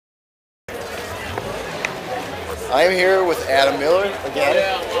I am here with Adam Miller again.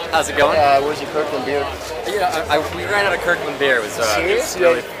 How's it going? Where's your Kirkland beer? Yeah, we ran out of Kirkland beer. It was serious?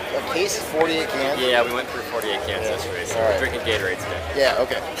 Really, a case of 48 cans? Yeah, we went through 48 cans yesterday, so we're drinking Gatorade today. Yeah,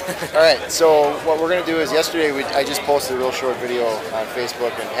 okay. All right, so what we're going to do is yesterday I just posted a real short video on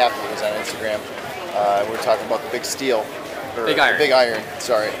Facebook, and half of it was on Instagram. We were talking about the Big Steel. Big Iron. Big Iron,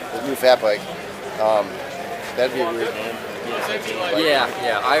 sorry. The new fat bike. That'd be a weird name.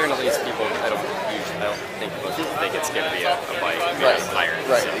 Yeah. Iron, at least people, I don't think most people think it's going to be a bike. Right. Iron.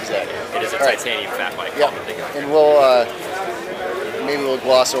 Right, so exactly. It is a titanium fat bike. Yeah, and maybe we'll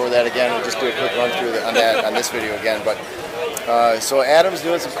gloss over that again. We'll just do a quick run through on this video again. But so Adam's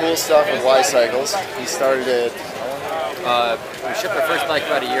doing some cool stuff with Y Cycles. He started it. We shipped our first bike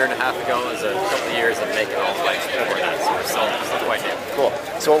about a year and a half ago. It was a couple of years of making all the bikes before that, so we're still quite new. Cool.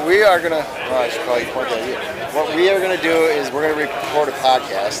 So what we are gonna, I should probably point that at you. What we are gonna do is we're gonna record a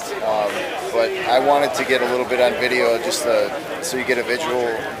podcast, but I wanted to get a little bit on video, just so you get a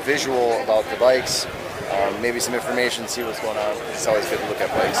visual about the bikes. Maybe some information, see what's going on. It's always good to look at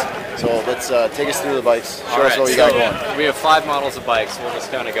bikes. So let's take us through the bikes. Show us what you got going. We have 5 models of bikes. We'll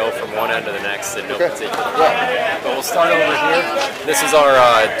just kind of go from one end to the next in no particular order. Yeah. But we'll start over here. This is our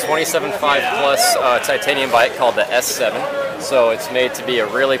 27.5 plus titanium bike called the S7. So it's made to be a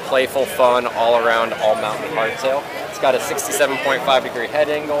really playful, fun, all-around, all-mountain hardtail. It's got a 67.5 degree head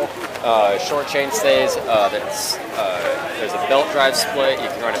angle, short chain stays. There's a belt drive split. You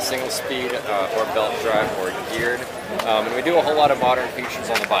can run a single speed or belt drive or geared. And we do a whole lot of modern features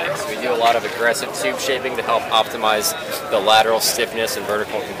on the bike. So we do a lot of aggressive tube shaping to help optimize the lateral stiffness and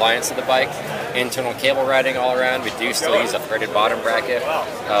vertical compliance of the bike. Internal cable routing all around. We do still use a threaded bottom bracket.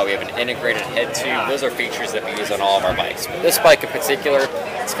 We have an integrated head tube. Those are features that we use on all of our bikes. But this bike in particular,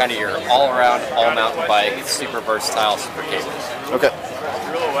 it's kind of your all-around, all-mountain bike. It's super versatile, super capable. Okay.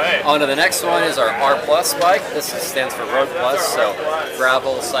 On to the next one is our R Plus bike. This stands for Road Plus, so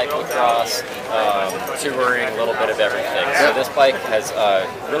gravel, cyclocross, touring, a little bit of everything. So this bike has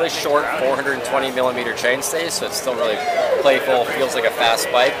really short 420 millimeter chain stays, so it's still really playful, feels like a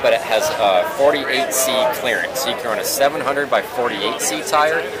fast bike, but it has 48C clearance. So you can run a 700 by 48C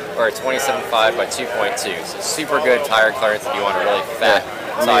tire or a 27.5 by 2.2. So super good tire clearance if you want a really fat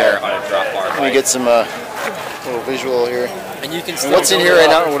tire on a drop bar bike. Let me get some little visual here. And you can still what's in here right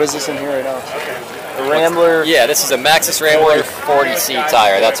now? What is this in here right now? The Rambler. Yeah, this is a Maxxis Rambler 40C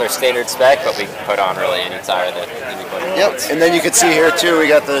tire. That's our standard spec, but we can put on really any tire that anybody wants. Yep, and then you can see here too, we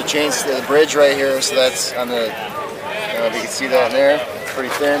got the chains, the bridge right here, so that's on the, you can see that in there. It's pretty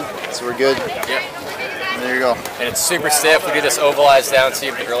thin, so we're good. Yep. And there you go. And it's super stiff. We do this ovalized down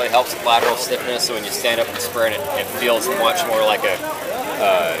tube that really helps with lateral stiffness, so when you stand up and sprint, it feels much more like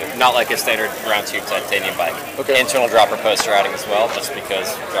not like a standard round tube titanium bike. Okay. Internal dropper post routing as well, just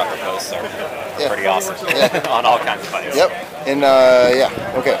because dropper posts are pretty awesome on all kinds of bikes. Yep. And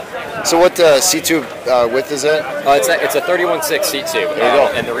okay. So what seat tube width is it? It's a 31.6 seat tube. There you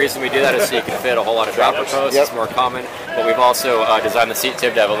go. And the reason we do that is so you can fit a whole lot of dropper posts. It's more common. But we've also designed the seat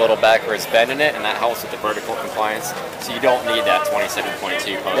tube to have a little backwards bend in it, and that helps with the vertical compliance. So you don't need that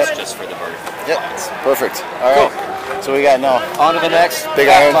 27.2 post just for the vertical compliance. Perfect. All right. Cool. So we got now. On to the next Big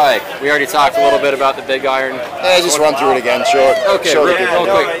Iron bike. We already talked a little bit about the Big Iron. Just run through it again. Show it. Okay, real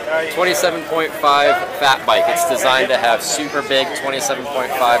quick. 27.5 fat bike. It's designed to have super big 27.5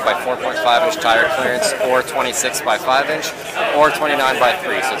 by 4.5 inch tire clearance, or 26 by 5 inch, or 29 by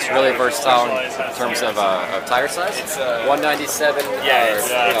 3. So it's really versatile in terms of tire size. 197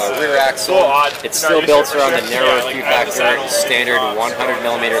 rear axle. It's still built around the narrow Q factor standard 100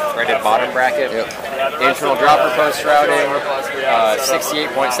 millimeter threaded bottom bracket. Internal dropper post routing,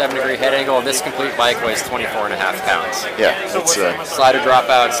 68.7 degree head angle, and this complete bike weighs 24.5 pounds. Yeah, it's slider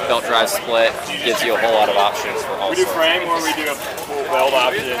dropouts, belt drive split, gives you a whole lot of options for all. We do frame or we do a full belt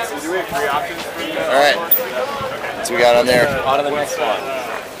option. So do we have 3 options for you? All right. So we got on there. On to the next one.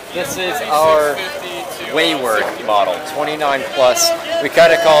 This is our Wayward model, 29 plus. We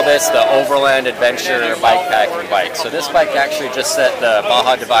kind of call this the Overland Adventure bike packing bike. So this bike actually just set the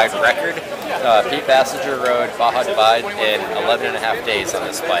Baja Divide record. Peak Passenger Road Baja Divide in 11.5 days on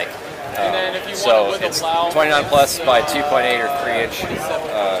this bike. So it's 29 plus by 2.8 or 3 inch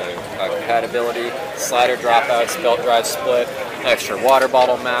compatibility, slider dropouts, belt drive split, extra water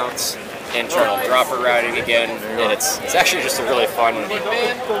bottle mounts, internal dropper routing again, and it's actually just a really fun,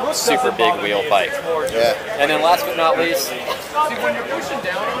 super big wheel bike. Yeah. And then last but not least,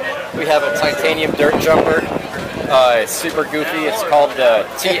 we have a titanium dirt jumper. It's super goofy. It's called the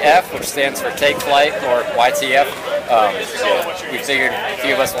TF, which stands for Take Flight, or YTF. We figured a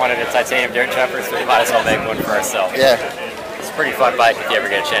few of us wanted a titanium dirt jumper, so we might as well make one for ourselves. Yeah. It's a pretty fun bike if you ever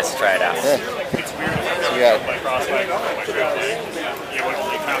get a chance to try it out. Yeah. So we got?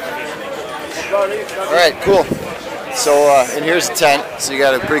 All right, cool. So, and here's the tent. So you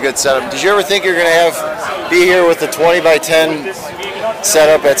got a pretty good setup. Did you ever think you're gonna be here with the 20 by 10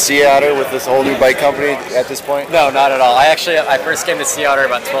 setup at Sea Otter with this whole new bike company at this point? No, not at all. I first came to Sea Otter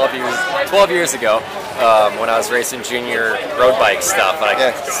about 12 years ago when I was racing junior road bike stuff.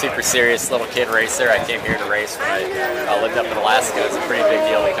 Super serious little kid racer. I came here to race when I lived up in Alaska. It's a pretty big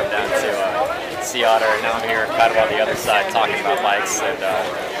deal to come down to Sea Otter. And now I'm here kind of on the other side talking about bikes. And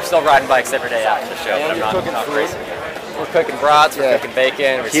we're still riding bikes every day after the show, but I'm not racing. We're cooking brats, we're cooking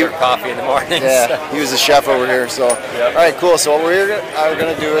bacon, we serve coffee in the morning. Yeah, he was the chef over here. So, all right, cool. So what we're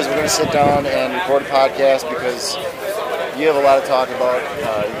going to do is we're going to sit down and record a podcast because you have a lot to talk about.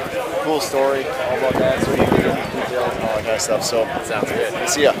 Cool story all about that. So you can get details and all that kind of stuff. So sounds good.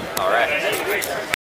 See ya. All right.